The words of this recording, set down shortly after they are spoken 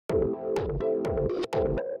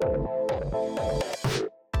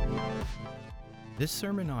This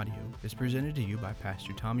sermon audio is presented to you by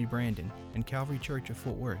Pastor Tommy Brandon and Calvary Church of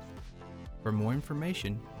Fort Worth. For more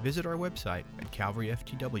information, visit our website at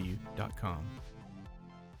calvaryftw.com.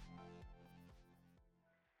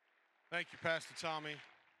 Thank you, Pastor Tommy.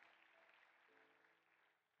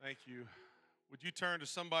 Thank you. Would you turn to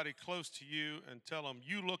somebody close to you and tell them,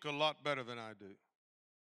 you look a lot better than I do?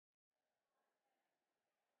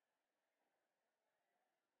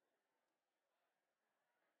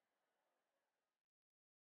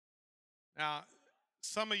 Now,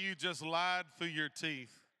 some of you just lied through your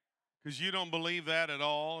teeth because you don't believe that at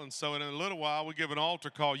all. And so in a little while, we give an altar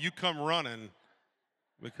call. You come running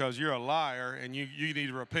because you're a liar and you need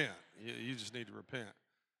to repent. You just need to repent.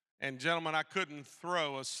 And gentlemen, I couldn't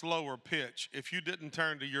throw a slower pitch if you didn't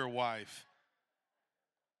turn to your wife.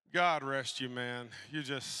 God rest you, man. You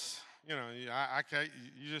just, I can't,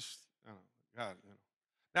 you just, God,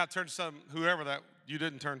 Now turn to whoever that you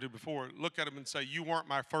didn't turn to before, look at them and say, you weren't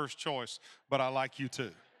my first choice, but I like you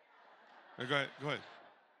too. Go ahead, go ahead.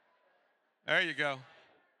 There you go.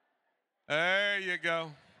 There you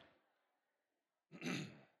go.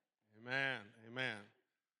 Amen, amen.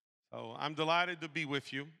 So I'm delighted to be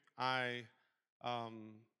with you. My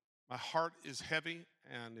heart is heavy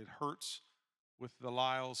and it hurts with the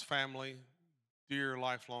Lyles family, dear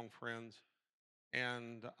lifelong friends,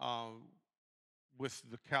 and with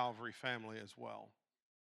the Calvary family as well.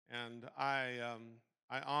 And I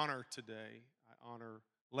honor today, I honor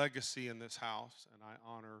legacy in this house, and I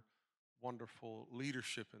honor wonderful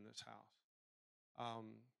leadership in this house.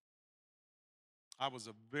 I was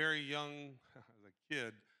a very young, as a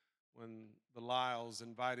kid, when the Lyles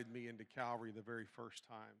invited me into Calvary the very first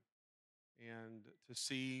time. And to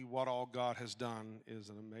see what all God has done is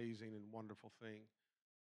an amazing and wonderful thing.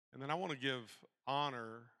 And then I want to give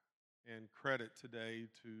honor and credit today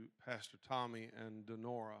to Pastor Tommy and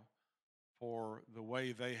Denora for the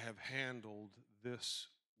way they have handled this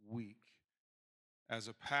week. As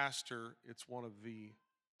a pastor, it's one of the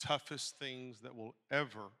toughest things that will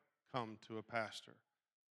ever come to a pastor.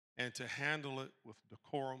 And to handle it with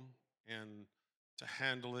decorum and to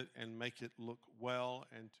handle it and make it look well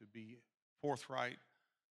and to be forthright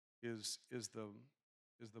is the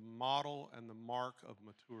model and the mark of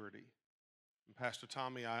maturity. And Pastor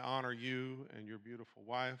Tommy, I honor you and your beautiful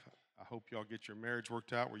wife. I hope y'all get your marriage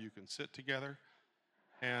worked out where you can sit together.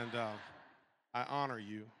 And I honor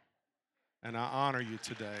you. And I honor you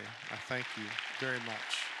today. I thank you very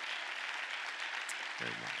much.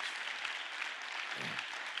 Very much.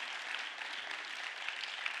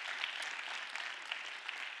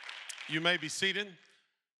 You may be seated.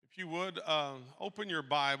 If you would, open your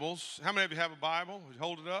Bibles. How many of you have a Bible? Would you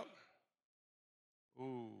hold it up?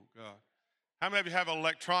 Oh, God. How many of you have an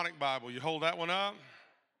electronic Bible? You hold that one up?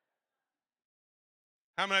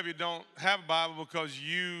 How many of you don't have a Bible because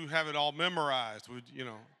you have it all memorized?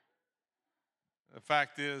 The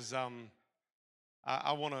fact is, I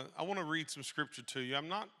want to read some scripture to you. I'm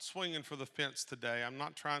not swinging for the fence today. I'm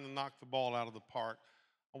not trying to knock the ball out of the park.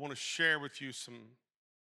 I want to share with you some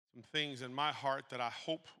things in my heart that I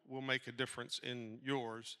hope will make a difference in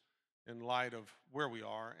yours in light of where we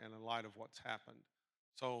are and in light of what's happened.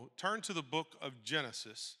 So turn to the book of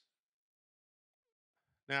Genesis.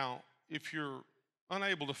 Now, if you're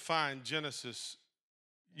unable to find Genesis,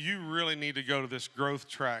 you really need to go to this growth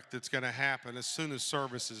track that's going to happen as soon as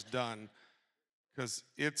service is done, because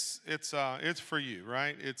it's for you,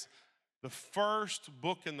 right? It's the first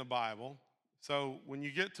book in the Bible. So when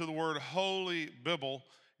you get to the word Holy Bible,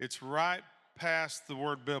 it's right past the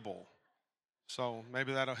word Bible. So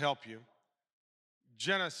maybe that'll help you.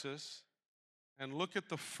 Genesis, and look at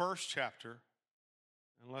the first chapter,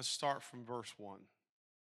 and let's start from verse 1.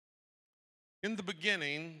 In the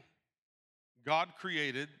beginning, God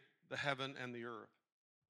created the heaven and the earth.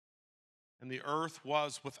 And the earth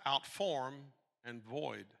was without form and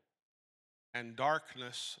void, and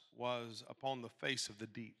darkness was upon the face of the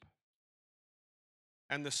deep.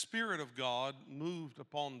 And the Spirit of God moved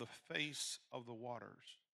upon the face of the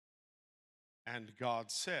waters. And God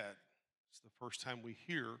said, it's the first time we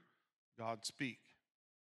hear God speak,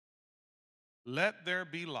 let there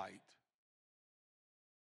be light.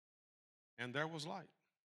 And there was light.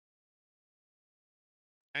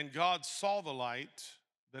 And God saw the light,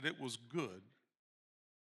 that it was good.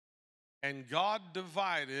 And God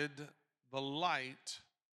divided the light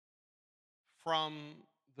from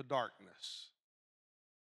the darkness.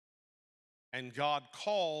 And God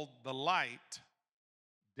called the light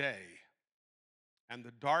day, and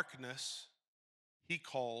the darkness he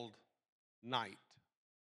called night.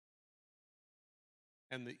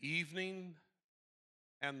 And the evening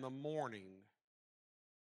and the morning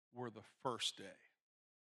were the first day.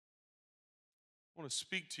 I want to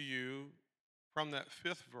speak to you from that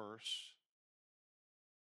 5th verse.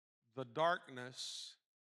 The darkness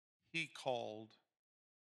he called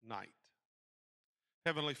night.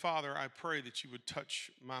 Heavenly Father, I pray that you would touch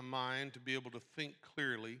my mind to be able to think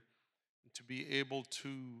clearly, and to be able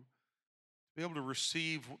to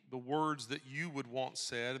receive the words that you would want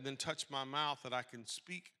said, and then touch my mouth that I can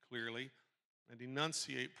speak clearly and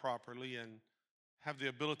enunciate properly and have the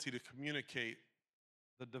ability to communicate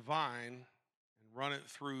the divine and run it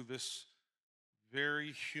through this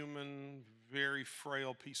very human, very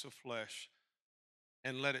frail piece of flesh,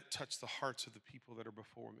 and let it touch the hearts of the people that are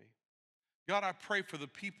before me. God, I pray for the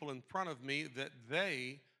people in front of me that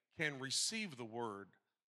they can receive the word,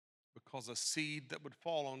 because a seed that would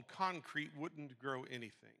fall on concrete wouldn't grow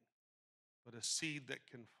anything, but a seed that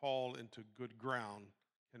can fall into good ground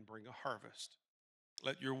can bring a harvest.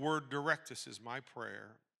 Let your word direct us is my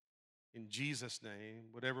prayer. In Jesus' name,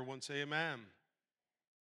 would everyone say amen?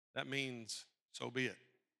 That means so be it.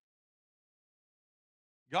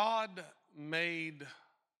 God made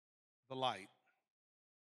the light.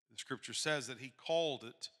 The scripture says that he called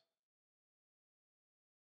it.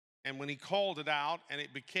 And when he called it out and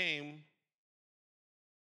it became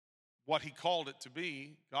what he called it to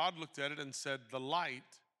be, God looked at it and said, the light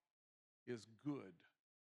is good.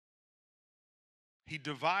 He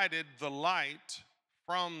divided the light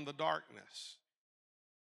from the darkness.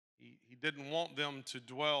 He didn't want them to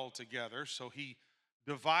dwell together, so he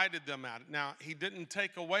divided them out. Now, he didn't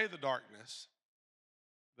take away the darkness.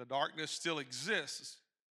 The darkness still exists,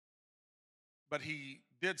 but he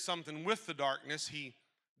did something with the darkness. He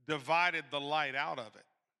divided the light out of it.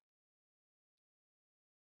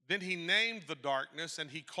 Then he named the darkness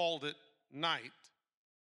and he called it night.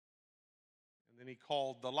 And then he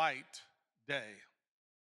called the light day.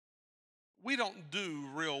 We don't do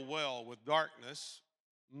real well with darkness,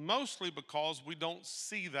 mostly because we don't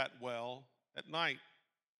see that well at night.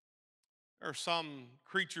 There are some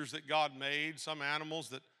creatures that God made, some animals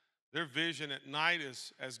that their vision at night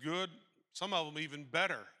is as good, some of them even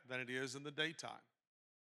better than it is in the daytime.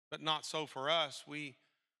 But not so for us. We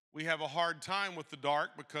have a hard time with the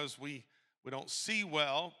dark because we don't see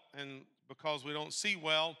well, and because we don't see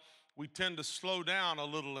well, we tend to slow down a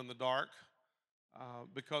little in the dark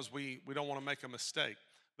because we don't want to make a mistake.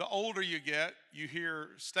 The older you get, you hear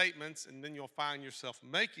statements, and then you'll find yourself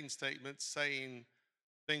making statements saying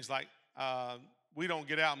things like, we don't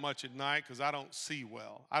get out much at night because I don't see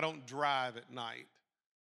well. I don't drive at night.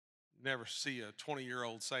 Never see a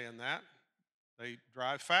 20-year-old saying that. They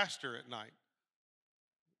drive faster at night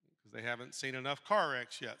because they haven't seen enough car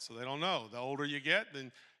wrecks yet, so they don't know. The older you get,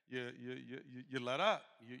 then you let up.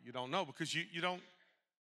 You don't know because you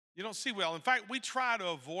don't see well. In fact, we try to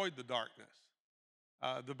avoid the darkness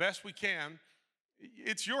the best we can.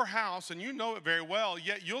 It's your house, and you know it very well,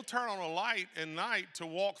 yet you'll turn on a light at night to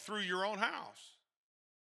walk through your own house.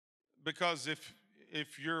 Because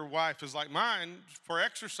if your wife is like mine, for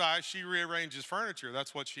exercise, she rearranges furniture.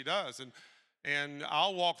 That's what she does. And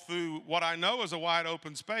I'll walk through what I know is a wide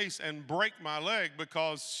open space and break my leg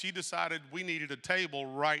because she decided we needed a table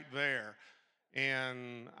right there.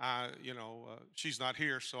 And she's not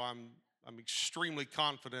here, so I'm extremely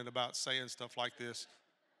confident about saying stuff like this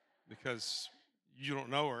because you don't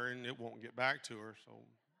know her and it won't get back to her. So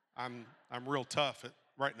I'm real tough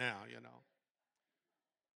right now,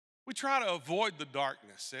 We try to avoid the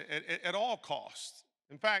darkness at all costs.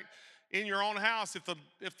 In fact, in your own house,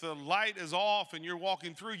 if the light is off and you're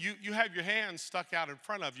walking through, you have your hands stuck out in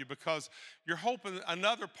front of you because you're hoping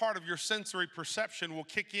another part of your sensory perception will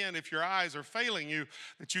kick in if your eyes are failing you,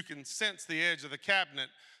 that you can sense the edge of the cabinet.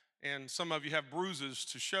 And some of you have bruises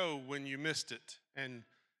to show when you missed it. And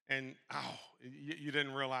you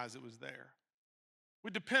didn't realize it was there.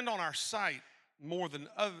 We depend on our sight more than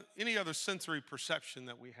any other sensory perception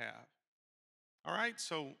that we have. All right,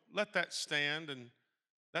 so let that stand, and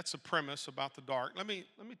that's a premise about the dark. Let me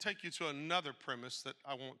take you to another premise that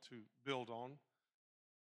I want to build on,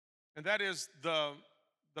 and that is the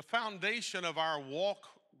foundation of our walk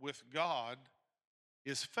with God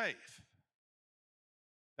is faith.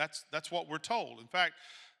 That's what we're told. In fact,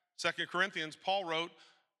 2 Corinthians, Paul wrote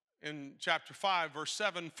in chapter 5, verse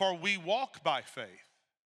 7, for we walk by faith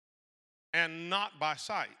and not by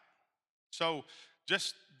sight. So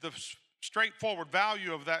just the straightforward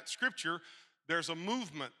value of that scripture, there's a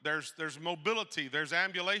movement, there's mobility, there's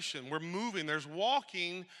ambulation. We're moving, there's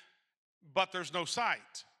walking, but there's no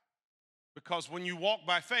sight. Because when you walk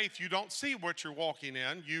by faith, you don't see what you're walking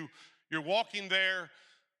in. You're walking there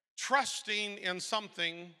trusting in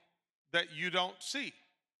something that you don't see.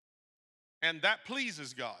 And that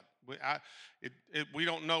pleases God. We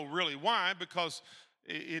don't know really why, because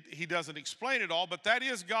he doesn't explain it all, but that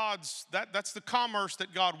is that's the commerce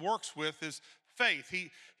that God works with, is faith.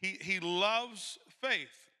 He loves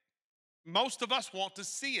faith. Most of us want to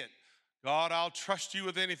see it. God, I'll trust you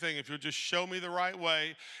with anything if you'll just show me the right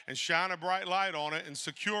way and shine a bright light on it and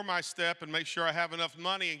secure my step and make sure I have enough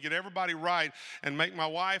money and get everybody right and make my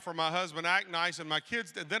wife or my husband act nice and my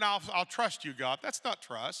kids, then I'll trust you, God. That's not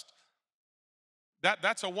trust.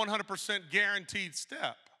 That's a 100% guaranteed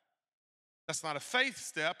step. That's not a faith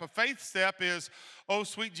step. A faith step is, oh,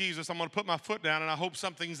 sweet Jesus, I'm going to put my foot down and I hope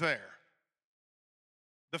something's there.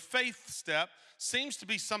 The faith step seems to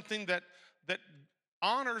be something that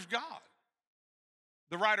honors God.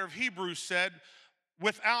 The writer of Hebrews said,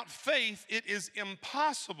 without faith, it is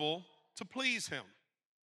impossible to please him.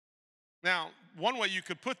 Now, one way you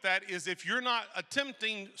could put that is, if you're not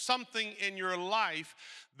attempting something in your life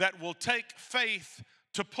that will take faith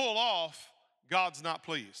to pull off, God's not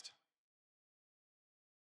pleased.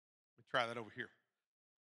 Let me try that over here.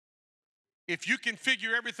 If you can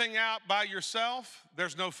figure everything out by yourself,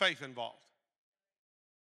 there's no faith involved.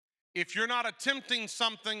 If you're not attempting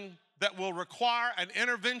something that will require an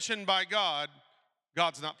intervention by God,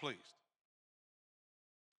 God's not pleased.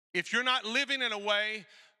 If you're not living in a way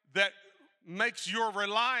that makes your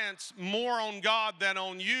reliance more on God than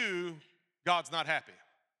on you, God's not happy.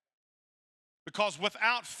 Because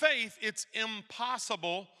without faith, it's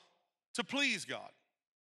impossible to please God.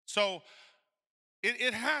 So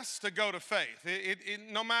it has to go to faith.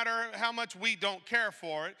 No matter how much we don't care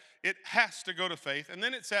for it, it has to go to faith. And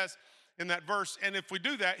then it says in that verse, and if we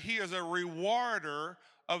do that, he is a rewarder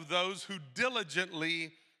of those who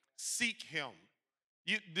diligently seek him.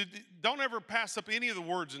 Don't ever pass up any of the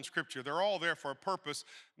words in Scripture. They're all there for a purpose.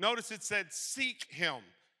 Notice it said seek him.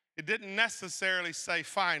 It didn't necessarily say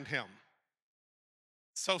find him.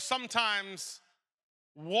 So sometimes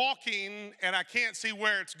walking and I can't see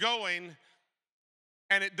where it's going,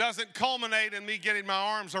 and it doesn't culminate in me getting my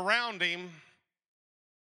arms around him,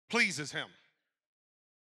 pleases him.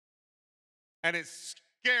 And it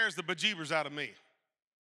scares the bejeebers out of me.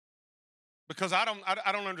 Because I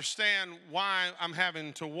don't understand why I'm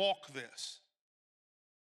having to walk this.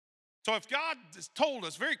 So if God has told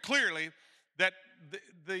us very clearly that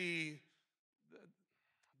the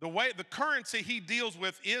way, the currency he deals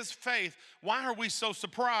with is faith, why are we so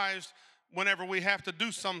surprised whenever we have to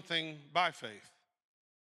do something by faith?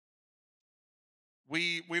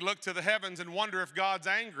 We look to the heavens and wonder if God's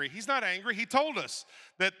angry. He's not angry. He told us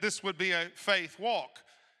that this would be a faith walk.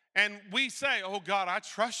 And we say, oh God, I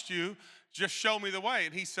trust you. Just show me the way.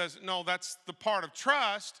 And he says, no, that's the part of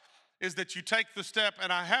trust, is that you take the step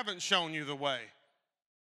and I haven't shown you the way.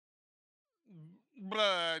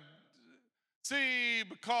 But see,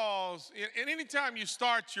 because, and anytime you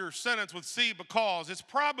start your sentence with see because, it's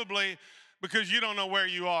probably because you don't know where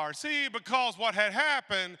you are. See, because what had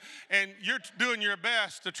happened, and you're doing your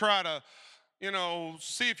best to try to,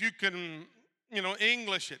 see if you can,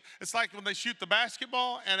 English it. It's like when they shoot the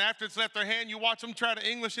basketball, and after it's left their hand, you watch them try to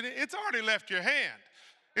English it. It's already left your hand.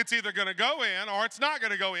 It's either going to go in or it's not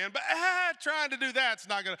going to go in. But trying to do that, it's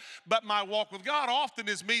not going to. But my walk with God often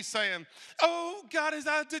is me saying, oh, God,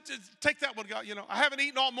 take that one, God. I haven't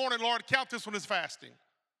eaten all morning, Lord. Count this one as fasting.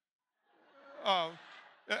 I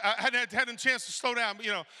hadn't had a chance to slow down.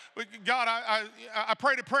 But God, I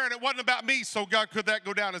prayed a prayer and it wasn't about me. So God, could that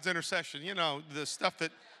go down as intercession? The stuff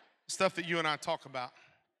that you and I talk about.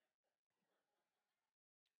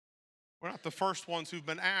 We're not the first ones who've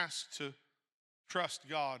been asked to trust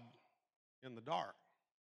God in the dark.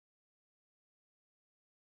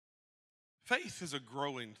 Faith is a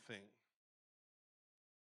growing thing.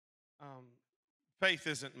 Faith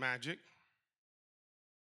isn't magic.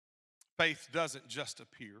 Faith doesn't just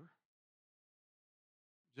appear.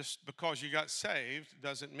 Just because you got saved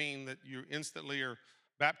doesn't mean that you instantly are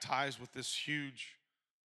baptized with this huge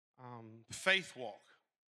faith walk.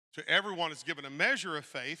 To everyone is given a measure of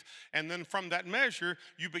faith, and then from that measure,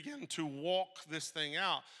 you begin to walk this thing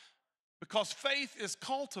out. Because faith is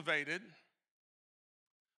cultivated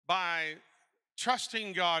by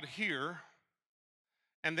trusting God here,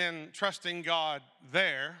 and then trusting God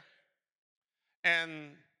there,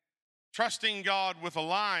 and trusting God with a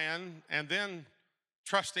lion, and then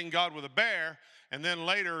trusting God with a bear, and then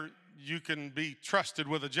later you can be trusted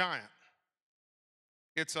with a giant.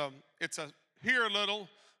 It's a here a little,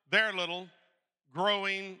 there a little,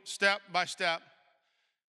 growing step by step.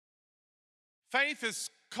 Faith is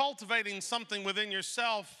cultivating something within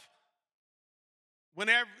yourself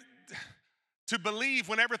to believe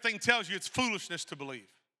when everything tells you it's foolishness to believe.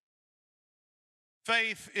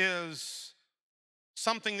 Faith is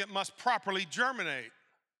something that must properly germinate.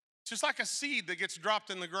 Just like a seed that gets dropped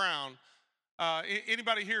in the ground.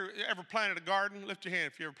 Anybody here ever planted a garden? Lift your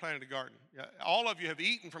hand if you ever planted a garden. Yeah, all of you have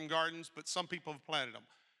eaten from gardens, but some people have planted them.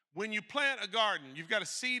 When you plant a garden, you've got a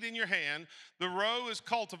seed in your hand, the row is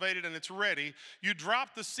cultivated and it's ready. You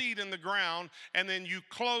drop the seed in the ground and then you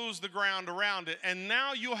close the ground around it. And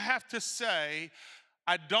now you'll have to say,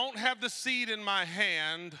 I don't have the seed in my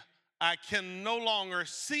hand. I can no longer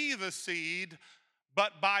see the seed,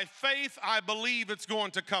 but by faith I believe it's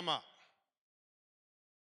going to come up.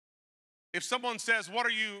 If someone says, what's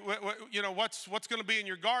going to be in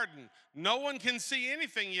your garden? No one can see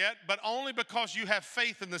anything yet, but only because you have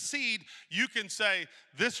faith in the seed, you can say,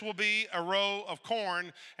 this will be a row of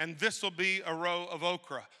corn and this will be a row of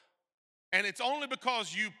okra. And it's only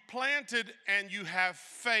because you planted and you have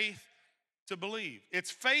faith to believe.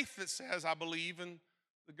 It's faith that says, I believe in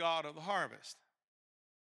the God of the harvest.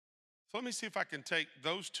 So let me see if I can take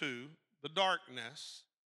those two, the darkness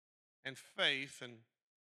and faith, and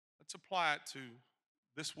let's apply it to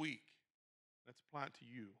this week. Let's apply it to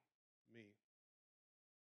you, me.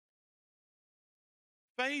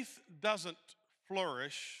 Faith doesn't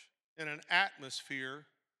flourish in an atmosphere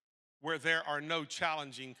where there are no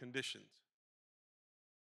challenging conditions.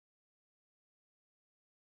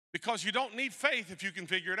 Because you don't need faith if you can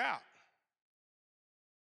figure it out.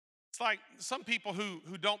 It's like some people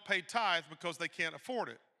who don't pay tithe because they can't afford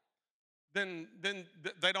it. Then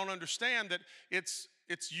they don't understand that it's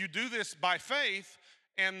you do this by faith,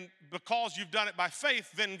 and because you've done it by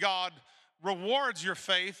faith, then God rewards your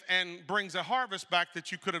faith and brings a harvest back that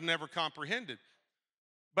you could have never comprehended.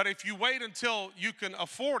 But if you wait until you can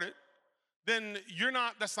afford it, then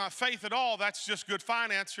that's not faith at all. That's just good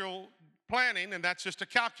financial planning, and that's just a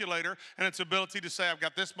calculator and its ability to say, I've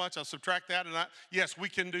got this much, I'll subtract that, and yes, we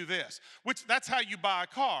can do this. That's how you buy a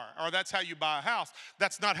car, or that's how you buy a house.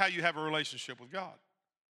 That's not how you have a relationship with God.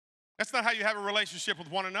 That's not how you have a relationship with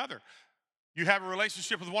one another. You have a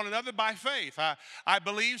relationship with one another by faith. I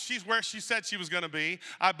believe she's where she said she was going to be.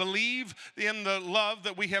 I believe in the love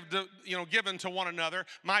that we have given to one another.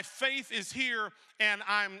 My faith is here, and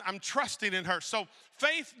I'm trusting in her. So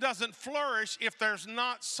faith doesn't flourish if there's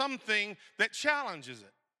not something that challenges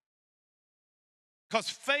it. Because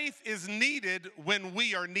faith is needed when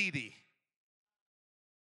we are needy.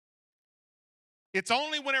 It's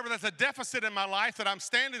only whenever there's a deficit in my life that I'm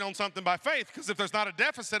standing on something by faith, because if there's not a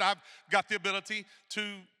deficit, I've got the ability to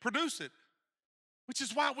produce it, which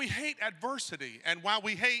is why we hate adversity and why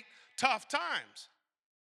we hate tough times.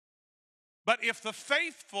 But if the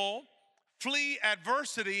faithful flee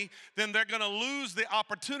adversity, then they're going to lose the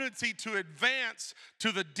opportunity to advance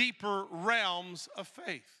to the deeper realms of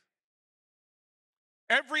faith.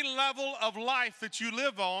 Every level of life that you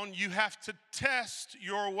live on, you have to test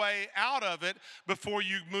your way out of it before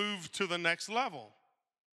you move to the next level.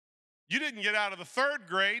 You didn't get out of the third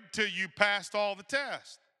grade till you passed all the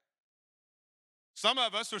tests. Some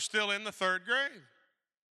of us are still in the third grade.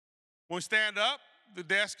 When we stand up, the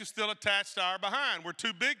desk is still attached to our behind. We're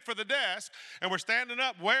too big for the desk, and we're standing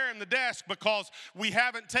up wearing the desk because we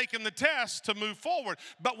haven't taken the test to move forward.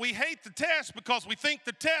 But we hate the test because we think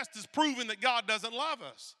the test is proving that God doesn't love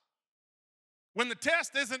us. When the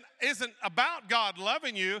test isn't about God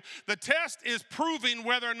loving you, the test is proving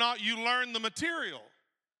whether or not you learn the material.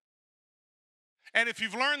 And if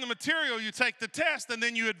you've learned the material, you take the test, and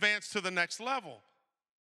then you advance to the next level.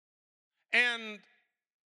 And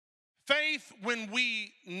faith, when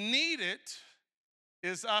we need it,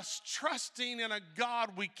 is us trusting in a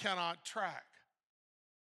God we cannot track.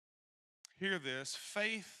 Hear this: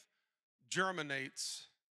 faith germinates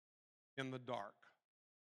in the dark.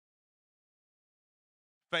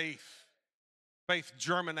 Faith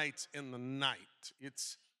germinates in the night.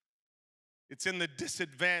 It's in the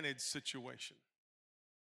disadvantaged situation.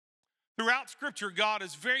 Throughout Scripture, God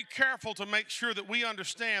is very careful to make sure that we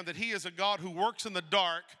understand that He is a God who works in the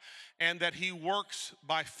dark and that He works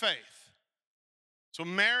by faith. So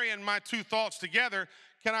marrying my two thoughts together,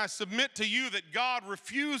 can I submit to you that God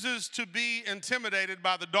refuses to be intimidated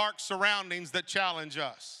by the dark surroundings that challenge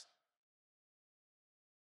us?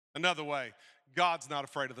 Another way, God's not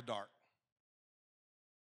afraid of the dark.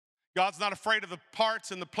 God's not afraid of the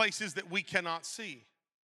parts and the places that we cannot see.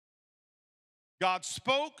 God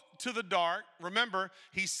spoke to the dark. Remember,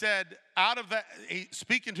 He said,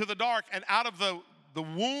 speaking to the dark, and out of the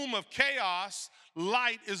womb of chaos,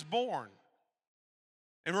 light is born.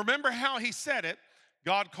 And remember how He said it.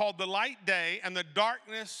 God called the light day, and the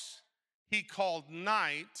darkness He called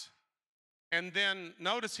night. And then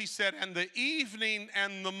notice He said, and the evening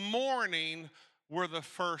and the morning were the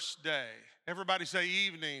first day. Everybody say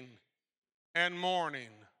evening and morning.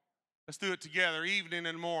 Let's do it together. Evening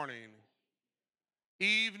and morning.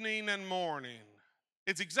 Evening and morning.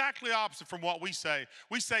 It's exactly opposite from what we say.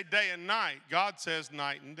 We say day and night. God says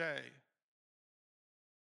night and day.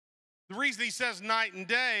 The reason he says night and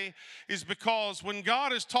day is because when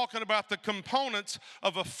God is talking about the components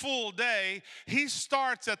of a full day, he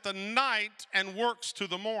starts at the night and works to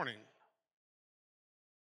the morning.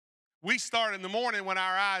 We start in the morning when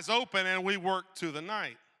our eyes open and we work to the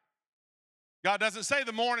night. God doesn't say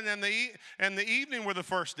the morning and the evening were the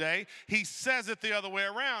first day. He says it the other way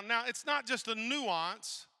around. Now, it's not just a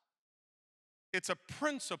nuance, it's a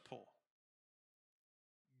principle.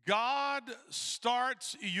 God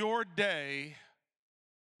starts your day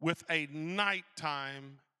with a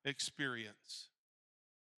nighttime experience.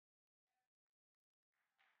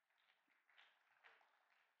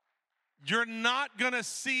 You're not going to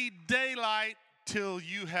see daylight till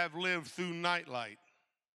you have lived through nightlight.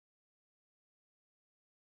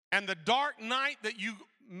 And the dark night that you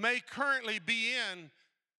may currently be in,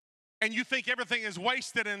 and you think everything is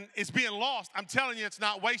wasted and it's being lost, I'm telling you it's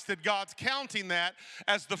not wasted. God's counting that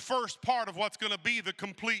as the first part of what's going to be the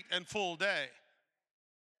complete and full day.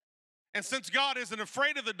 And since God isn't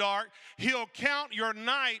afraid of the dark, he'll count your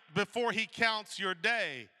night before he counts your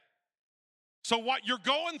day. So what you're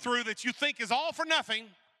going through that you think is all for nothing,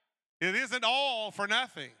 it isn't all for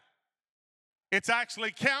nothing. It's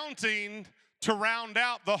actually counting to round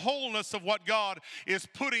out the wholeness of what God is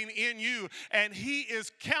putting in you. And he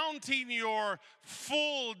is counting your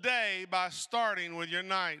full day by starting with your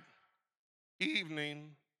night,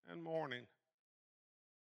 evening, and morning.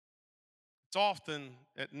 It's often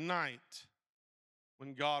at night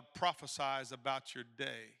when God prophesies about your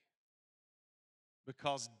day,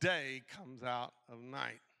 because day comes out of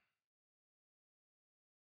night.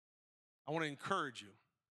 I want to encourage you.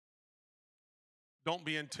 Don't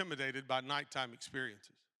be intimidated by nighttime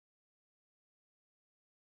experiences.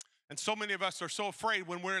 And so many of us are so afraid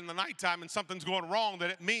when we're in the nighttime and something's going wrong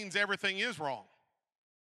that it means everything is wrong.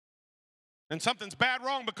 And something's bad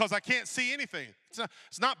wrong because I can't see anything.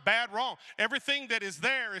 It's not bad wrong. Everything that is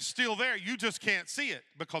there is still there. You just can't see it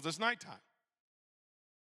because it's nighttime.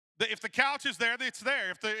 If the couch is there, it's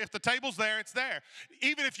there. If the table's there, it's there.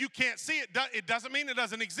 Even if you can't see it, it doesn't mean it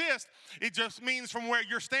doesn't exist. It just means from where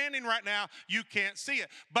you're standing right now, you can't see it.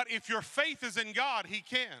 But if your faith is in God, he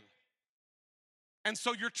can. And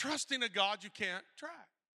so you're trusting a God you can't track.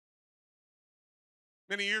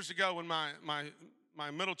 Many years ago when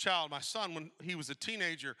my middle child, my son, when he was a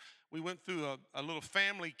teenager, we went through a little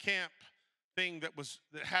family camp thing that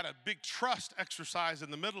had a big trust exercise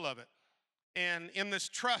in the middle of it. And in this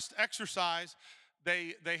trust exercise,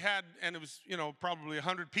 they had, and it was, probably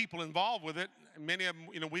 100 people involved with it. Many of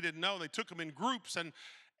them, we didn't know. They took them in groups, and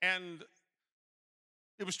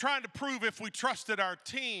it was trying to prove if we trusted our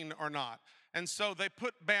teen or not. And so they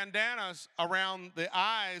put bandanas around the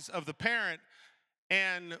eyes of the parent,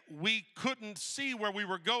 and we couldn't see where we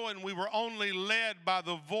were going. We were only led by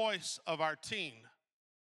the voice of our teen.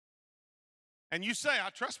 And you say, I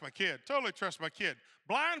trust my kid, totally trust my kid.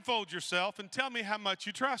 Blindfold yourself and tell me how much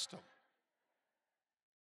you trust them.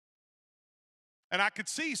 And I could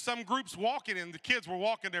see some groups walking, and the kids were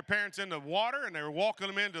walking their parents into water, and they were walking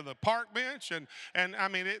them into the park bench, and I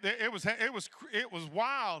mean, it was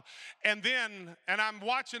wild. And I'm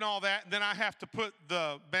watching all that, and then I have to put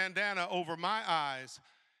the bandana over my eyes,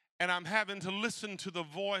 and I'm having to listen to the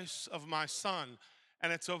voice of my son.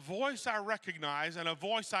 And it's a voice I recognize and a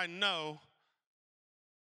voice I know.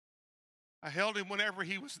 I held him whenever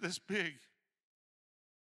he was this big.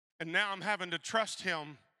 And now I'm having to trust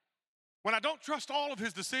him. When I don't trust all of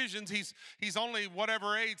his decisions, he's only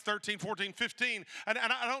whatever age, 13, 14, 15. And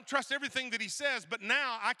I don't trust everything that he says, but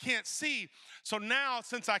now I can't see. So now,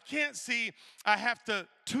 since I can't see, I have to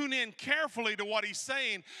tune in carefully to what he's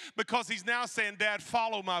saying, because he's now saying, Dad,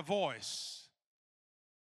 follow my voice.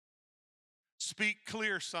 Speak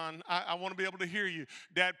clear, son. I want to be able to hear you.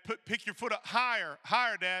 Dad, pick your foot up higher,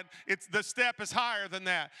 Dad. The step is higher than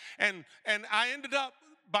that. And I ended up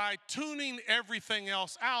by tuning everything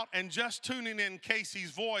else out and just tuning in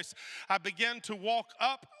Casey's voice. I began to walk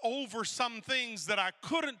up over some things that I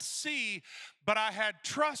couldn't see, but I had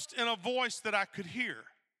trust in a voice that I could hear.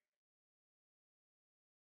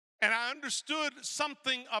 And I understood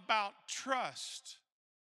something about trust.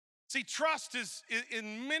 See, trust is,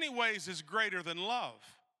 in many ways, is greater than love.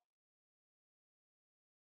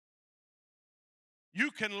 You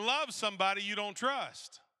can love somebody you don't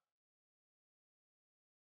trust.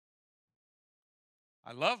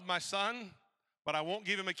 I love my son, but I won't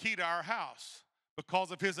give him a key to our house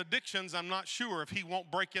Because of his addictions, I'm not sure if he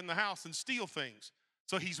won't break in the house and steal things.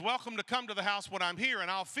 So he's welcome to come to the house when I'm here,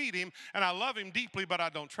 and I'll feed him, and I love him deeply, but I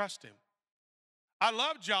don't trust him. I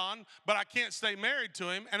love John, but I can't stay married to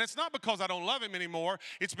him. And it's not because I don't love him anymore.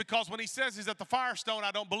 It's because when he says he's at the Firestone,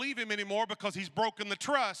 I don't believe him anymore because he's broken the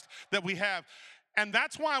trust that we have. And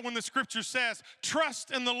that's why when the scripture says,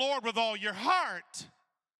 trust in the Lord with all your heart,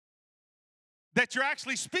 that you're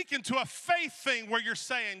actually speaking to a faith thing where you're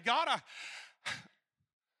saying, God,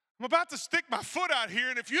 I'm about to stick my foot out here,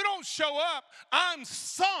 and if you don't show up, I'm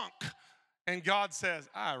sunk. And God says,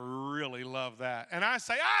 I really love that. And I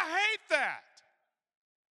say, I hate that.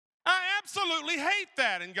 I absolutely hate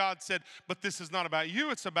that. And God said, but this is not about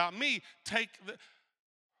you, it's about me.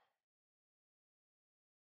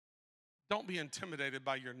 Don't be intimidated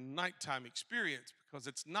by your nighttime experience, because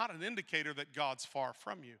it's not an indicator that God's far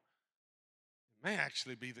from you. It may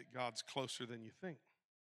actually be that God's closer than you think.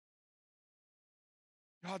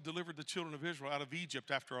 God delivered the children of Israel out of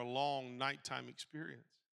Egypt after a long nighttime experience.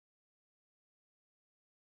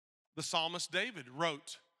 The psalmist David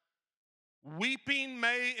wrote, weeping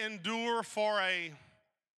may endure for a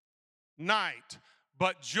night,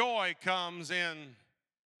 but joy comes in.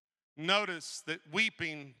 Notice that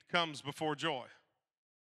weeping comes before joy.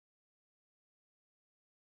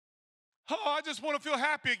 Oh, I just want to feel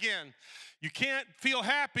happy again. You can't feel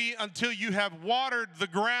happy until you have watered the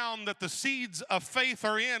ground that the seeds of faith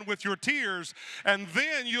are in with your tears, and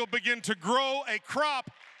then you'll begin to grow a crop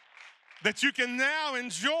that you can now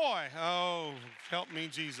enjoy. Oh, help me,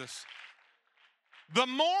 Jesus. The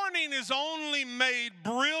morning is only made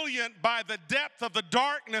brilliant by the depth of the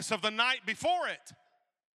darkness of the night before it.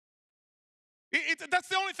 That's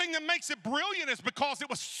the only thing that makes it brilliant, is because it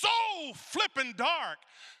was so flippin' dark.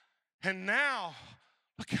 And now,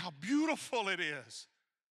 look how beautiful it is.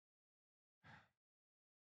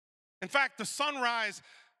 In fact, the sunrise,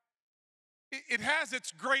 it has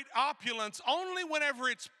its great opulence only whenever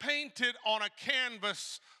it's painted on a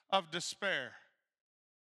canvas of despair.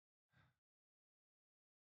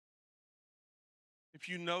 If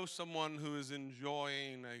you know someone who is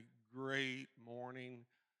enjoying a great morning,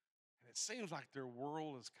 and it seems like their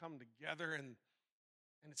world has come together, and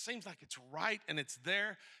it seems like it's right and it's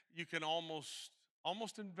there, you can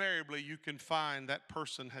almost invariably you can find that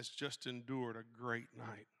person has just endured a great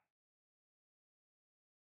night.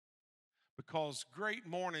 Because great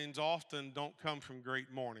mornings often don't come from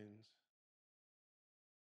great mornings.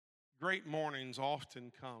 Great mornings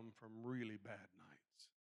often come from really bad nights.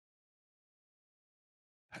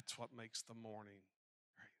 That's what makes the morning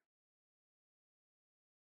great.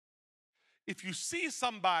 If you see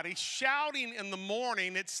somebody shouting in the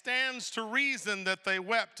morning, it stands to reason that they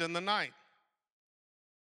wept in the night.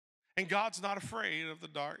 And God's not afraid of the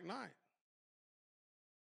dark night.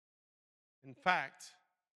 In fact,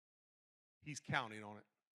 He's counting on it.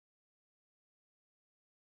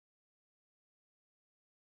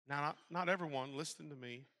 Now, not everyone, listen to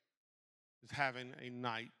me, is having a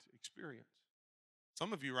night experience.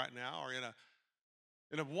 Some of you right now are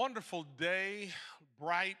in a wonderful day,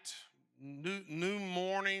 bright, new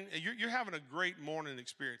morning. You're having a great morning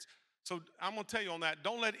experience. So I'm going to tell you on that,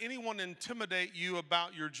 don't let anyone intimidate you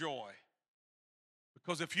about your joy.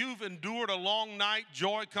 Because if you've endured a long night,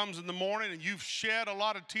 joy comes in the morning, and you've shed a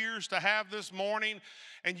lot of tears to have this morning,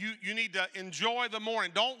 and you need to enjoy the morning.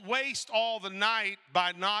 Don't waste all the night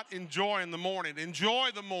by not enjoying the morning. Enjoy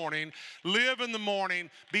the morning. Live in the morning.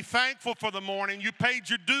 Be thankful for the morning. You paid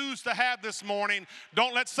your dues to have this morning.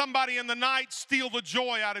 Don't let somebody in the night steal the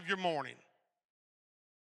joy out of your morning.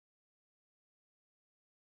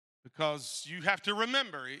 Because you have to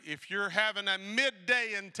remember, if you're having a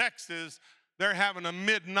midday in Texas, they're having a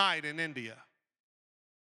midnight in India.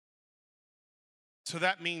 So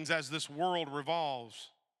that means as this world revolves,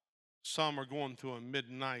 some are going through a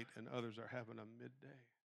midnight and others are having a midday.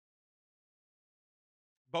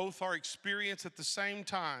 Both are experienced at the same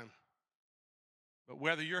time. But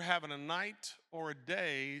whether you're having a night or a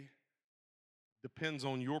day depends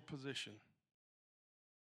on your position.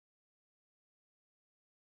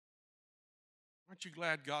 Aren't you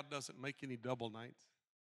glad God doesn't make any double nights?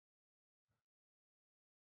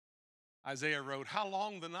 Isaiah wrote, how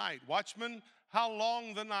long the night? Watchmen, how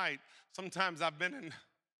long the night? Sometimes I've been in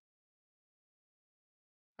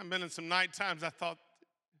some night times I thought,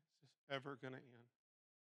 is this ever going to end?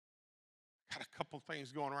 Got a couple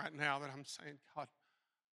things going right now that I'm saying, God,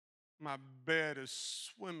 my bed is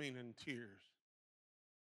swimming in tears.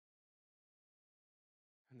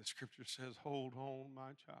 And the scripture says, hold on,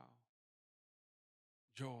 my child.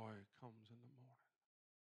 Joy comes in the morning.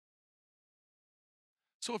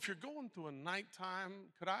 So if you're going through a nighttime,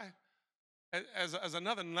 could I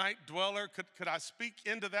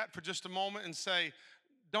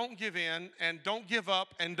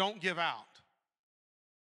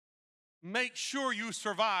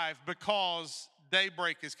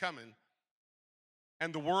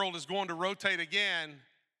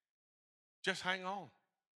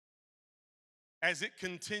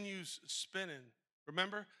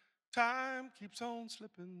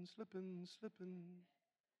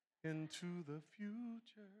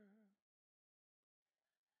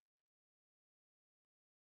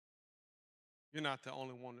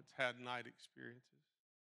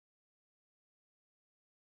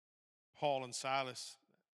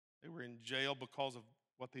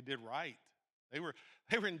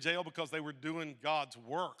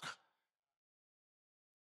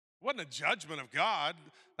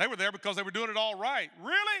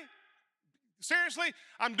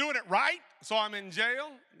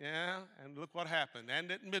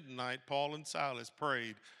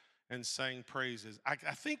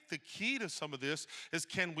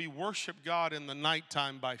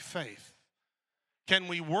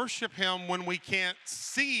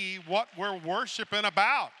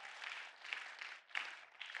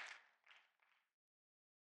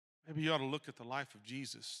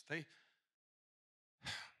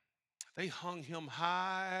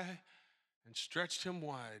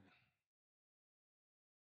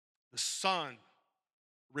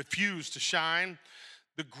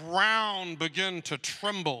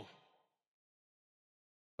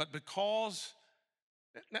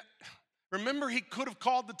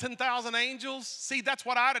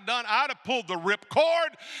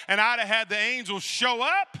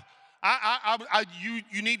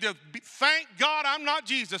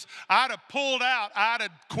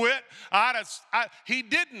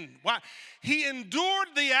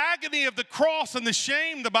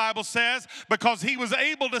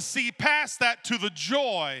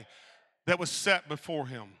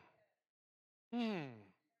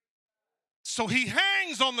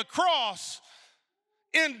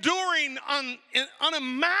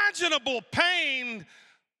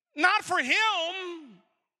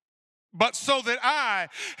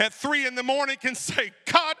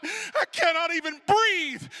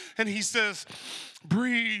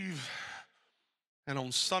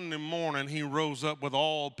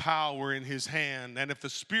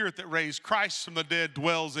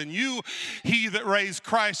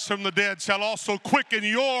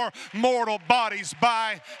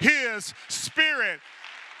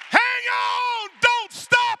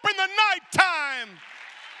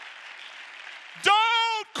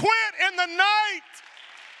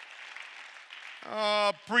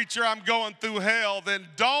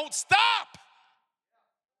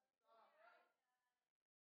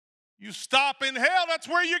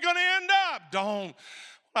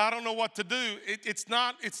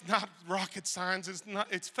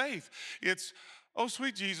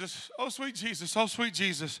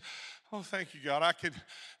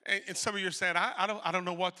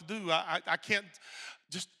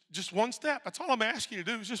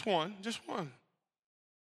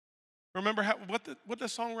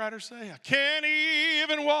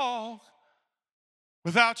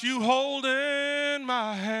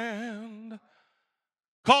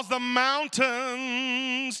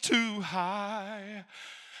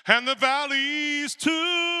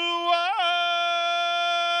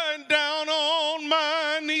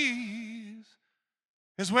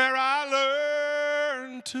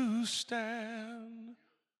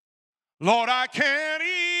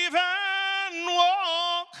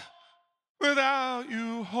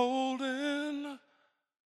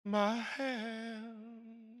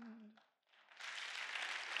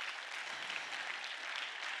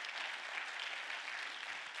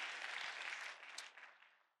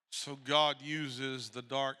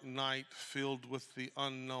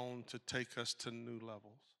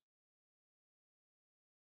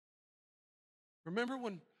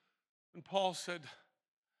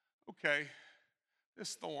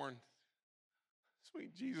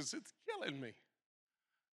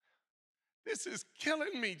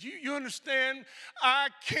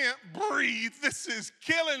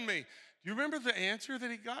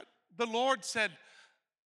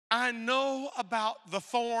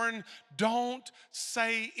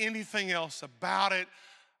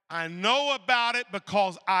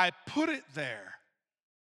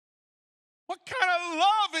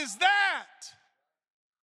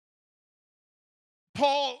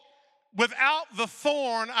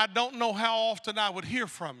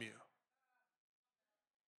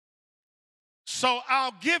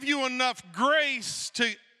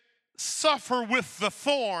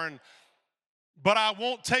but I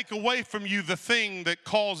won't take away from you the thing that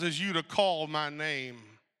causes you to call my name.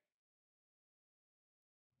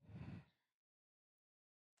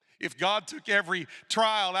 If God took every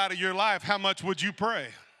trial out of your life, how much would you pray?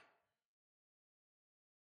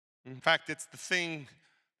 In fact, it's the thing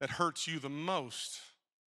that hurts you the most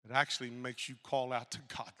that actually makes you call out to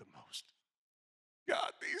God the most.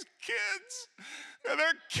 God, these kids, they're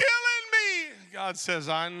killing me. God says,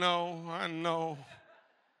 I know.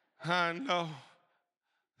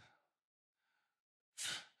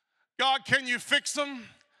 God, can you fix them?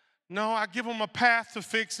 No, I give them a path to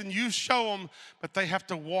fix and you show them, but they have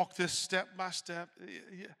to walk this step by step.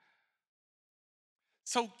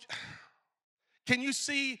 So can you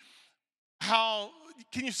see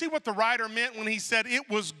what the writer meant when he said, it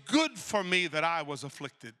was good for me that I was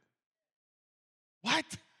afflicted? What?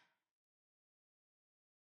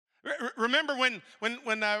 Remember when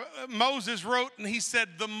Moses wrote and he said,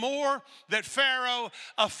 the more that Pharaoh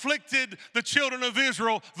afflicted the children of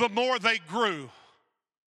Israel, the more they grew.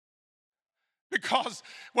 Because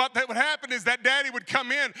what would happen is that daddy would come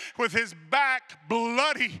in with his back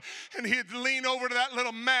bloody and he'd lean over to that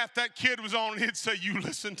little mat that kid was on and he'd say, you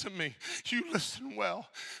listen to me. You listen well.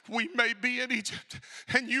 We may be in Egypt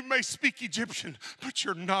and you may speak Egyptian, but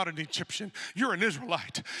you're not an Egyptian. You're an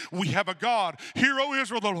Israelite. We have a God. Hear, O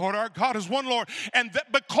Israel, the Lord our God is one Lord. And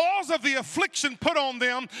that because of the affliction put on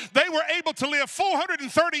them, they were able to live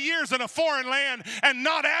 430 years in a foreign land and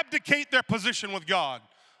not abdicate their position with God.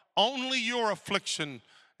 Only your affliction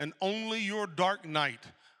and only your dark night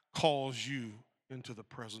calls you into the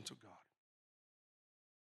presence of God.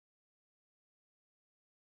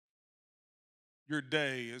 Your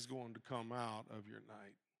day is going to come out of your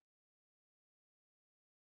night.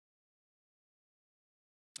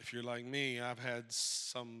 If you're like me, I've had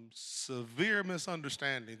some severe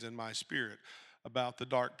misunderstandings in my spirit about the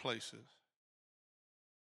dark places.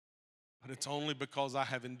 But it's only because I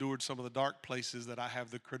have endured some of the dark places that I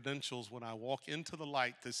have the credentials when I walk into the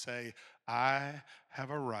light to say, I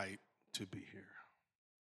have a right to be here.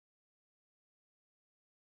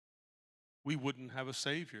 We wouldn't have a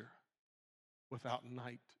Savior without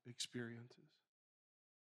night experiences.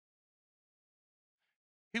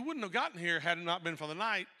 He wouldn't have gotten here had it not been for the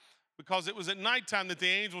night, because it was at nighttime that the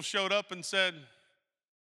angel showed up and said,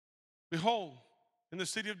 behold, in the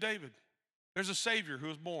city of David, there's a Savior who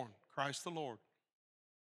is born, Christ the Lord.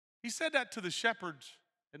 He said that to the shepherds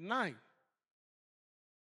at night.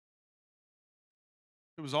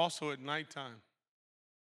 It was also at nighttime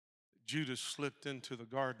that Judas slipped into the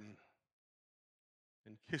garden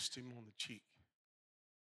and kissed him on the cheek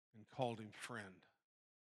and called him friend.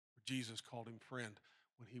 Jesus called him friend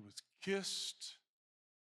when he was kissed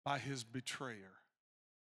by his betrayer.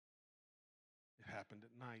 It happened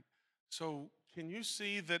at night. So can you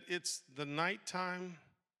see that it's the nighttime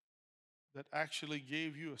that actually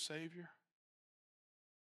gave you a Savior?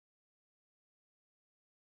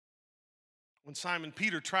 When Simon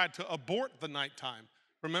Peter tried to abort the nighttime,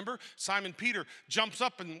 remember? Simon Peter jumps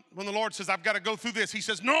up, and when the Lord says, I've got to go through this, he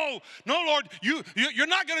says, no, Lord, you're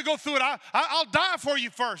not going to go through it. I'll die for you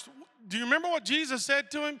first. Do you remember what Jesus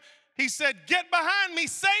said to him? He said, get behind me,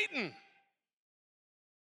 Satan.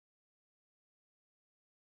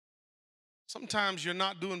 Sometimes you're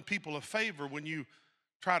not doing people a favor when you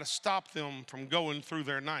try to stop them from going through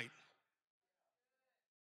their night.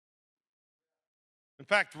 In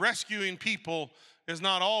fact, rescuing people is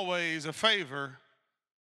not always a favor,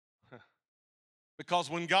 because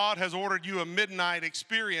when God has ordered you a midnight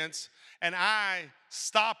experience and I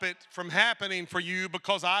stop it from happening for you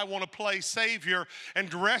because I want to play Savior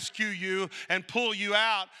and rescue you and pull you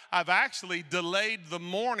out, I've actually delayed the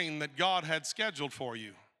morning that God had scheduled for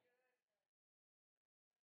you.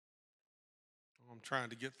 I'm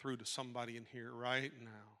trying to get through to somebody in here right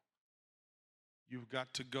now. You've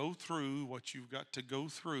got to go through what you've got to go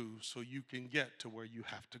through so you can get to where you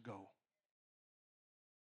have to go.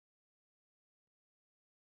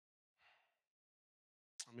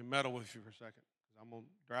 Let me meddle with you for a second, because I'm going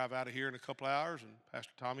to drive out of here in a couple of hours and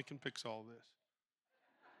Pastor Tommy can fix all this.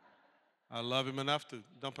 I love him enough to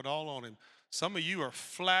dump it all on him. Some of you are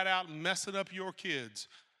flat out messing up your kids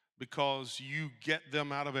because you get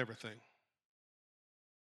them out of everything.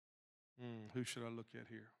 Who should I look at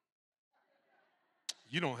here?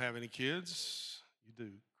 You don't have any kids. You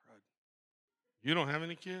do. You don't have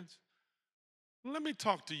any kids? Let me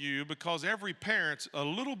talk to you, because every parent's a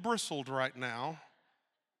little bristled right now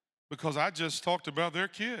because I just talked about their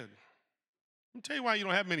kid. Let me tell you why you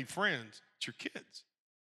don't have many friends. It's your kids.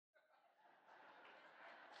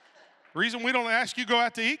 The reason we don't ask you to go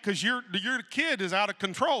out to eat because your kid is out of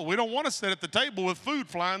control. We don't want to sit at the table with food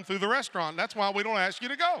flying through the restaurant. That's why we don't ask you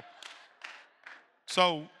to go.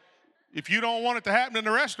 So if you don't want it to happen in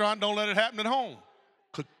the restaurant, don't let it happen at home.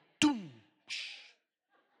 Ka-doom.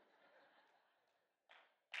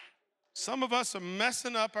 Some of us are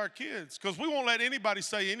messing up our kids because we won't let anybody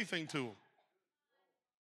say anything to them.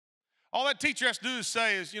 All that teacher has to do is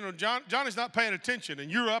say is, Johnny's not paying attention,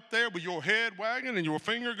 and you're up there with your head wagging and your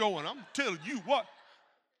finger going, I'm telling you what.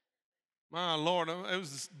 My Lord, it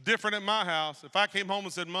was different at my house. If I came home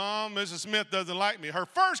and said, Mom, Mrs. Smith doesn't like me, her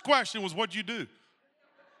first question was, what'd you do?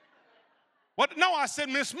 What? No, I said,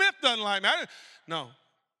 Miss Smith doesn't like me. No.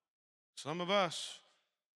 Some of us,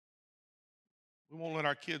 we won't let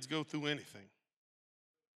our kids go through anything.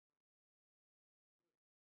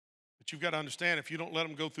 But you've got to understand, if you don't let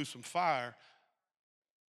them go through some fire,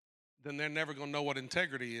 then they're never going to know what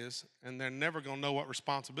integrity is, and they're never going to know what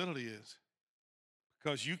responsibility is.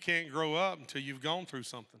 Because you can't grow up until you've gone through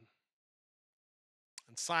something.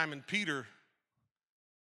 And Simon Peter,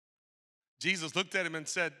 Jesus looked at him and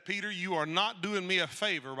said, Peter, you are not doing me a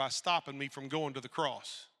favor by stopping me from going to the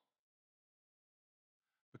cross.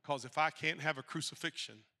 Because if I can't have a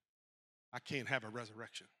crucifixion, I can't have a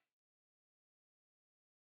resurrection.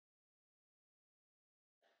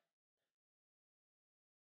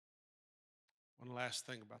 One last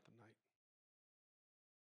thing about the night.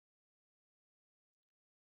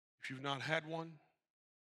 If you've not had one,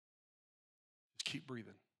 just keep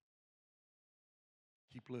breathing.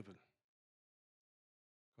 Keep living.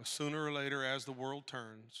 Because sooner or later, as the world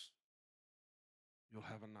turns, you'll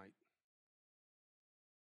have a night.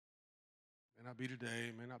 It may not be today,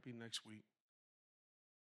 it may not be next week,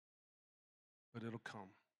 but it'll come.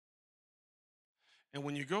 And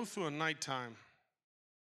when you go through a nighttime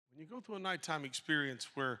experience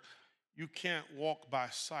where you can't walk by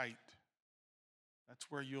sight,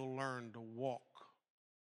 that's where you'll learn to walk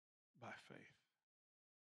by faith.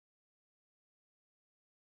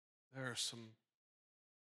 There's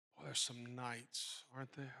some nights,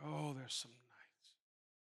 aren't there? Oh, there's some nights.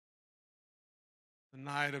 The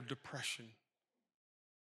night of depression.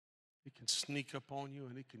 It can sneak up on you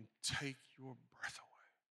and it can take your breath away.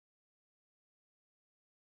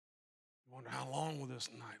 You wonder, how long will this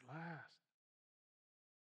night last?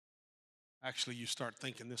 Actually, you start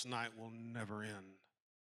thinking this night will never end.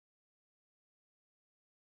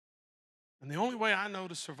 And the only way I know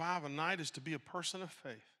to survive a night is to be a person of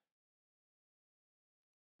faith.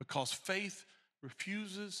 Because faith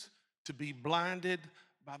refuses to be blinded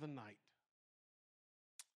by the night.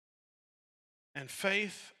 And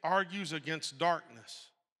faith argues against darkness.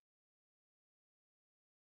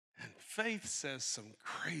 And faith says some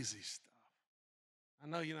crazy stuff. I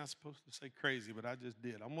know you're not supposed to say crazy, but I just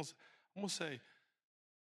did. I'm gonna say,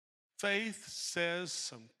 faith says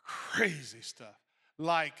some crazy stuff.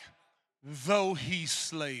 Like, though he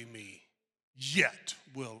slay me, yet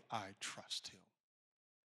will I trust him.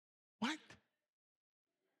 What?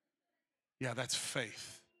 Yeah, that's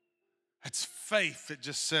faith. That's faith that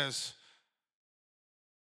just says,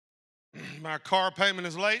 my car payment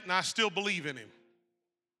is late and I still believe in him.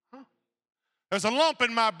 Huh? There's a lump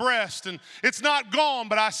in my breast and it's not gone,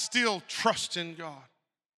 but I still trust in God.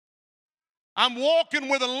 I'm walking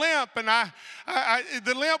with a limp and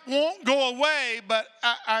the limp won't go away, but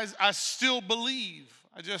I still believe.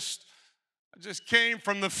 I just came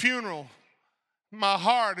from the funeral. My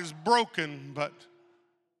heart is broken, but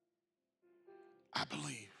I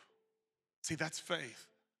believe. See, that's faith.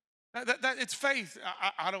 It's faith.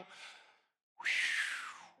 I don't.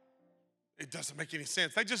 It doesn't make any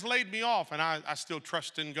sense. They just laid me off, and I still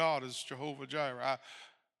trust in God as Jehovah Jireh. I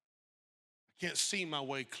can't see my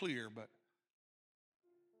way clear, but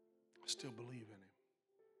I still believe in him.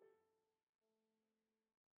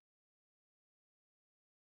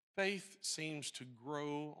 Faith seems to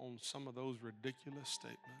grow on some of those ridiculous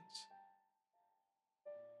statements.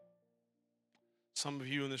 Some of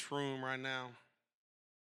you in this room right now,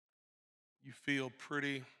 you feel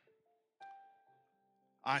pretty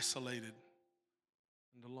isolated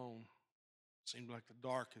and alone. Seems like the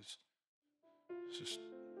dark is just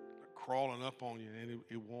crawling up on you, and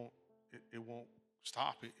it won't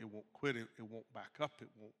stop. It won't quit. It won't back up. It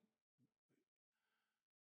won't.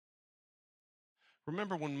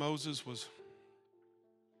 Remember when Moses was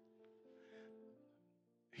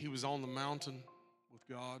on the mountain with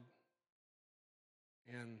God,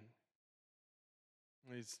 and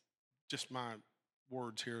it's just my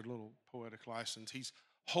words here, a little poetic license. He's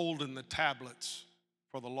holding the tablets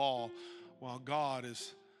for the law while God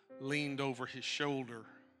is leaned over his shoulder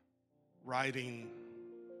writing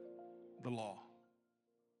the law.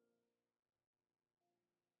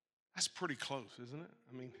 That's pretty close, isn't it?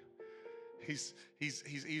 I mean, he's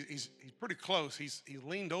pretty close. He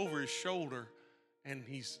leaned over his shoulder, and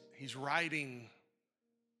he's writing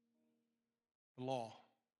the law.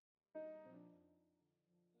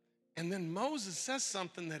 And then Moses says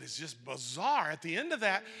something that is just bizarre. At the end of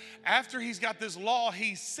that, after he's got this law,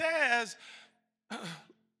 he says,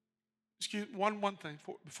 excuse one thing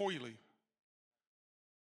before you leave.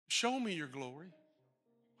 Show me your glory.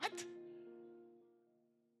 What?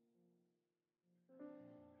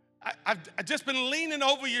 I've just been leaning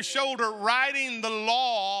over your shoulder writing the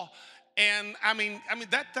law, and I mean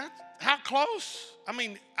that's how close? I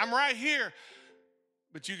mean, I'm right here.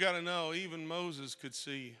 But you got to know, even Moses could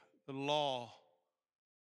see the law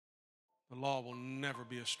will never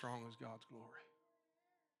be as strong as God's glory.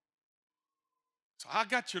 So I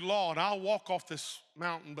got your law, and I'll walk off this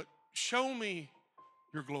mountain, but show me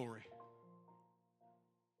your glory.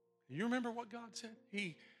 You remember what God said?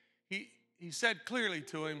 He said clearly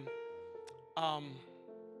to him,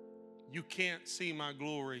 you can't see my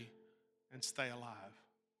glory and stay alive.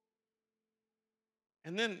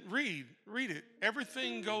 And then read it.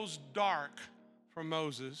 Everything goes dark for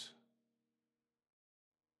Moses.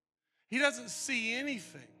 He doesn't see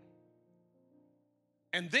anything.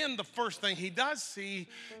 And then the first thing he does see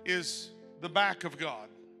is the back of God.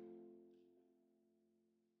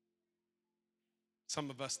 Some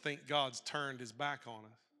of us think God's turned his back on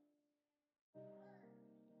us.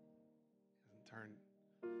 He turned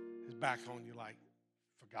his back on you, like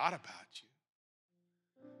forgot about you.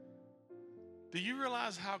 Do you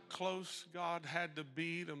realize how close God had to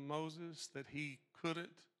be to Moses that he couldn't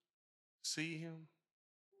see him?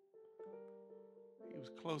 He was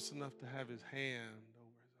close enough to have his hand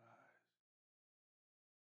over his eyes.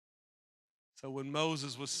 So when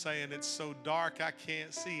Moses was saying, it's so dark I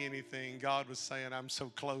can't see anything, God was saying, I'm so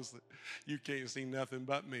close that you can't see nothing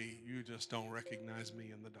but me. You just don't recognize me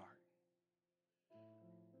in the dark.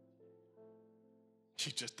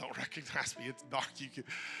 You just don't recognize me. It's dark.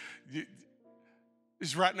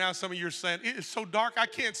 It's right now some of you are saying, it's so dark I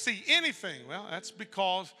can't see anything. Well, that's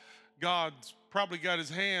because God's probably got his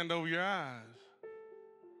hand over your eyes.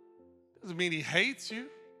 Doesn't mean he hates you.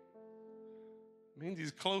 It means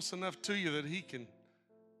he's close enough to you that he can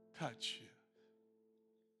touch you.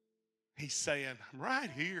 He's saying, I'm right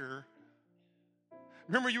here.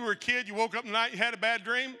 Remember you were a kid, you woke up at night, you had a bad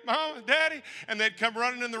dream, Mom, Daddy, and they'd come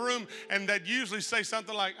running in the room, and they'd usually say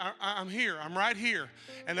something like, I'm here, I'm right here.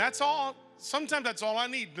 And that's all, sometimes that's all I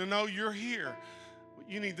need to know you're here. But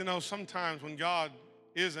you need to know sometimes when God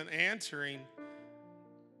isn't answering,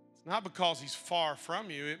 it's not because he's far from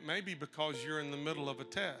you, it may be because you're in the middle of a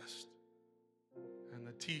test. And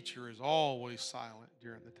the teacher is always silent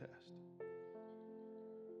during the test.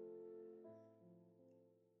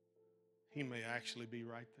 He may actually be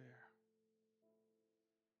right there.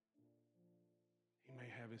 He may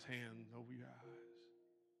have his hand over your eyes.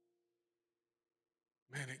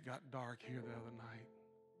 Man, it got dark here the other night.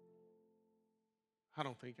 I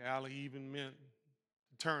don't think Allie even meant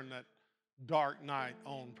to turn that dark night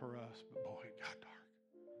on for us, but boy, it got dark.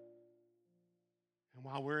 And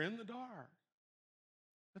while we're in the dark,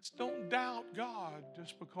 let's don't doubt God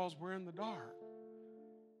just because we're in the dark.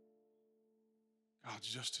 God's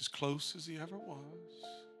just as close as he ever was.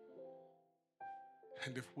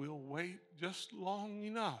 And if we'll wait just long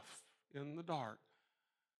enough in the dark,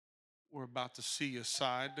 we're about to see a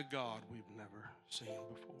side to God we've never seen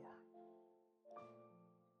before.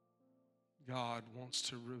 God wants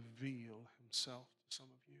to reveal himself to some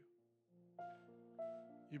of you.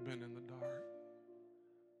 You've been in the dark.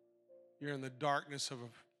 You're in the darkness of a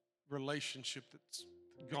relationship that's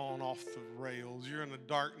gone off the rails. You're in the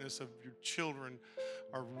darkness of your children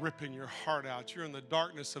are ripping your heart out. You're in the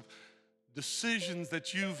darkness of decisions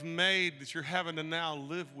that you've made that you're having to now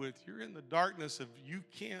live with. You're in the darkness of you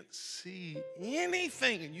can't see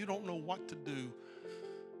anything and you don't know what to do.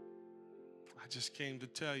 I just came to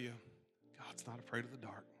tell you, God's not afraid of the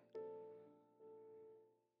dark.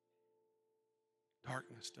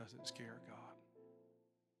 Darkness doesn't scare God.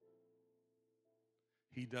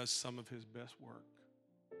 He does some of his best work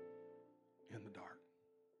in the dark.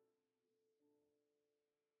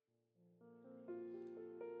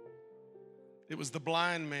 It was the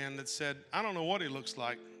blind man that said, I don't know what he looks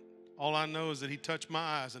like. All I know is that he touched my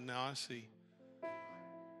eyes and now I see.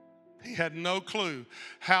 He had no clue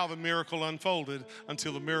how the miracle unfolded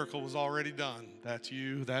until the miracle was already done. That's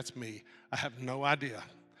you, that's me. I have no idea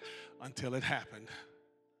until it happened.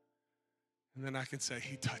 And then I can say,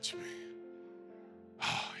 he touched me.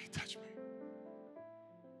 Oh, he touched me.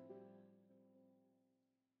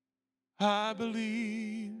 I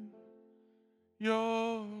believe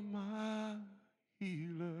you're my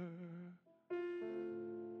healer.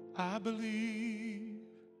 I believe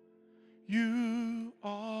you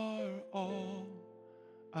are all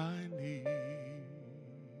I need.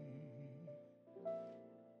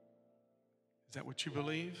 Is that what you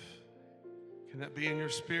believe? Can that be in your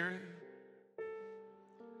spirit?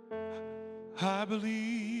 I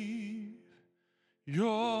believe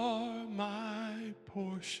you're my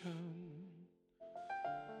portion.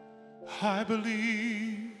 I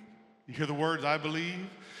believe. You hear the words, I believe.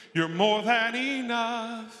 You're more than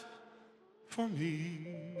enough for me.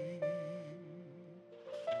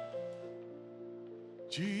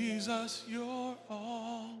 Jesus, you're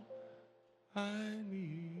all I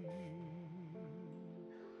need.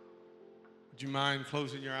 Would you mind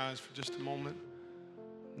closing your eyes for just a moment?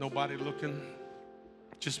 Nobody looking,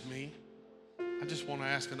 just me. I just want to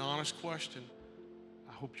ask an honest question.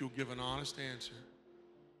 I hope you'll give an honest answer.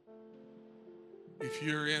 If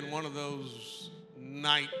you're in one of those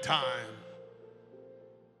nighttime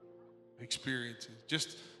experiences,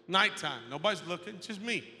 just nighttime, nobody's looking, just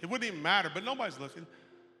me. It wouldn't even matter, but nobody's looking.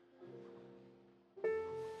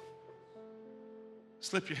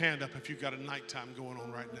 Slip your hand up if you've got a nighttime going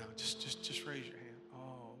on right now. Just raise your hand.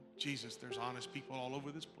 Oh, Jesus, there's honest people all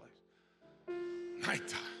over this place.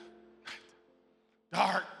 Nighttime.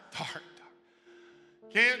 Dark.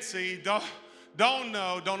 Can't see, don't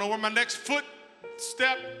know where my next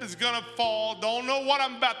footstep is gonna fall. Don't know what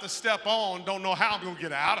I'm about to step on. Don't know how I'm gonna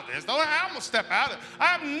get out of this. Don't know how I'm gonna step out of it. I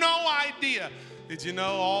have no idea. Did you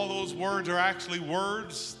know all those words are actually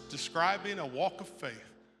words describing a walk of faith?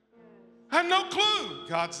 I have no clue.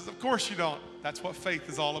 God says, of course you don't. That's what faith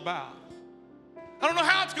is all about. I don't know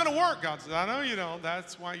how it's gonna work. God says, I know you don't.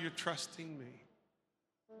 That's why you're trusting me.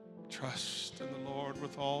 Trust in the Lord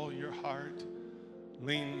with all your heart.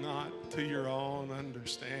 Lean not to your own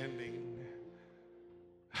understanding.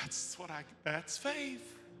 That's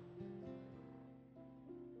faith.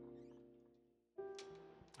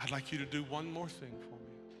 I'd like you to do one more thing for me.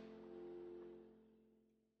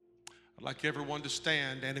 I'd like everyone to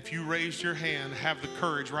stand, and if you raised your hand, have the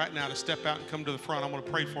courage right now to step out and come to the front. I'm going to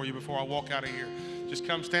pray for you before I walk out of here. Just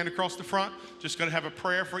come stand across the front. Just going to have a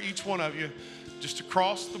prayer for each one of you, just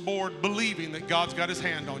across the board, believing that God's got his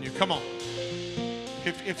hand on you. Come on.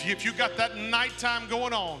 If you got that nighttime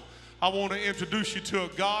going on, I want to introduce you to a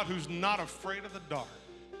God who's not afraid of the dark.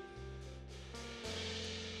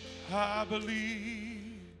 I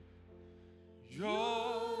believe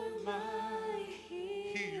you're my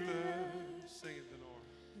healer. Sing it, Denora.